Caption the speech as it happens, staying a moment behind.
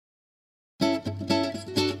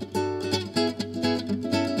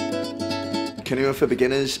Canoeing for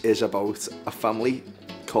Beginners is about a family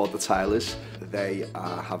called the Tylers. They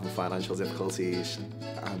are having financial difficulties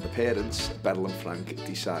and the parents, Beryl and Frank,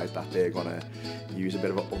 decide that they're going to use a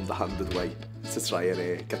bit of an underhanded way to try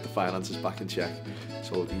and get the finances back in check.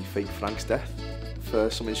 So they fake Frank's death for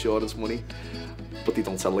some insurance money, but they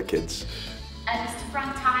don't tell the kids. Mr.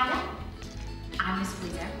 Frank Tyler, I'm his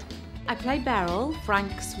widow. I play Beryl,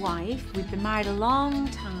 Frank's wife. We've been married a long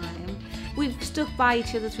time. We've stuck by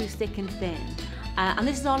each other through thick and thin. And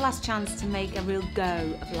this is our last chance to make a real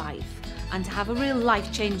go of life and to have a real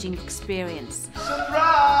life-changing experience.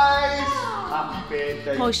 Surprise! Happy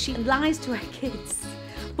birthday. Because she lies to her kids,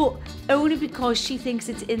 but only because she thinks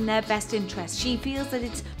it's in their best interest. She feels that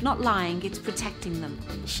it's not lying, it's protecting them.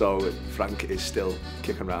 So Frank is still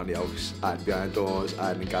kicking around the house, hiding behind doors,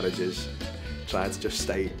 hiding in garages, trying to just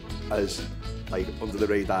stay as under the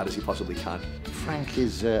radar as he possibly can. Frank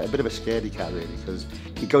is a bit of a scaredy cat really, because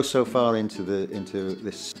he goes so far into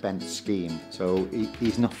this spent scheme, so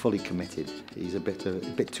he's not fully committed. He's a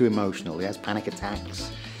bit too emotional. He has panic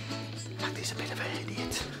attacks. In fact, he's a bit of an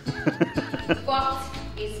idiot. What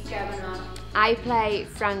is going on? I play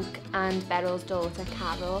Frank and Beryl's daughter,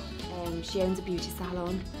 Carol. She owns a beauty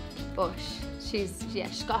salon, but she's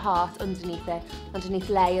got a heart underneath it, underneath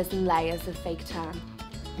layers and layers of fake tan.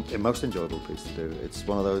 The most enjoyable piece to do. It's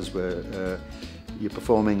one of those where you're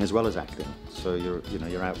performing as well as acting, so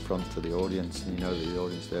you're out front to the audience, and you know the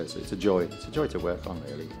audience there. So it's a joy. It's a joy to work on,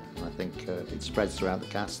 really. And I think it spreads throughout the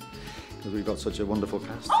cast because we've got such a wonderful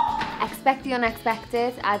cast. Expect the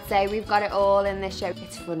unexpected. I'd say we've got it all in this show.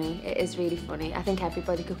 It's funny. It is really funny. I think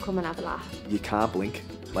everybody could come and have a laugh. You can't blink.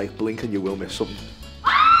 Blink and you will miss something.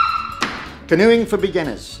 Canoeing for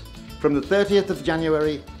Beginners, from the 30th of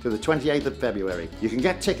January to the 28th of February. You can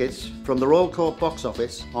get tickets from the Royal Court box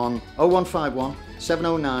office on 0151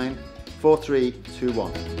 709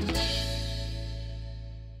 4321.